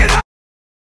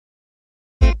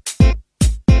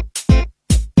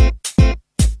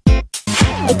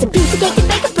It's a piece of cake to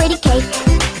bake a pretty cake.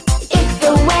 If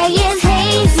the way is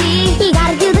hazy, you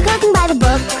gotta do the cooking by the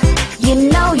book.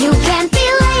 You know you can't be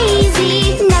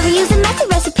lazy. Never use a messy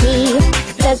recipe.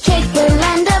 The cake will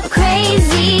end up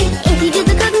crazy. If you do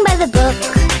the cooking by the book,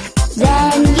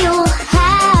 then you'll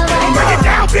have a... Break it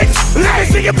down, bitch. Let me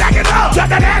see you back it up. Drop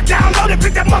that ass down low and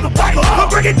pick that motherfucker up.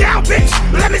 Break it down, bitch.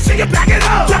 Let me see you back it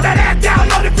up. Drop that ass down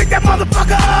low and pick that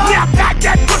motherfucker up. Now back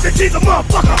that pussy cheese a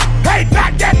motherfucker. Hey,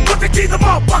 back that pussy cheese a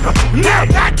motherfucker. Now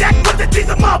back that pussy cheese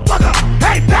a motherfucker.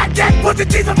 Hey, back that pussy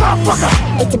cheese a motherfucker.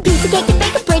 It's a piece of cake to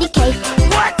bake a pretty cake.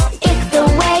 What? If the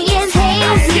way is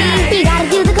hazy, you gotta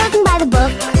do the cooking by the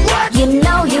book. What? You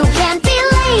know you can't be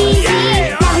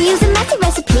lazy. Never use a messy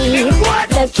recipe. What?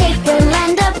 The cake will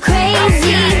end up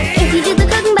crazy. If you do the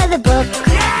cooking by the book,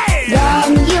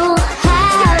 then you'll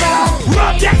have a...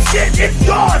 Rub that shit, it's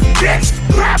yours, bitch.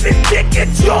 Grab it, dick,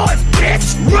 it's yours,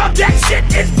 bitch. Rub that shit,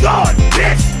 it's yours,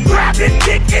 bitch. Grab it,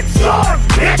 dick, it's yours,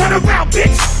 bitch. Turn around,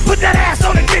 bitch. Put that ass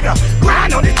on a nigga.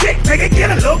 Grind on the dick, make it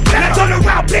get a little better. Turn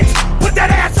around, bitch. Put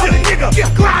that ass on a nigga.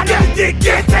 Grind on the dick,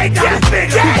 get take out the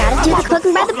finger. You gotta do the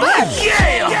cooking by the book.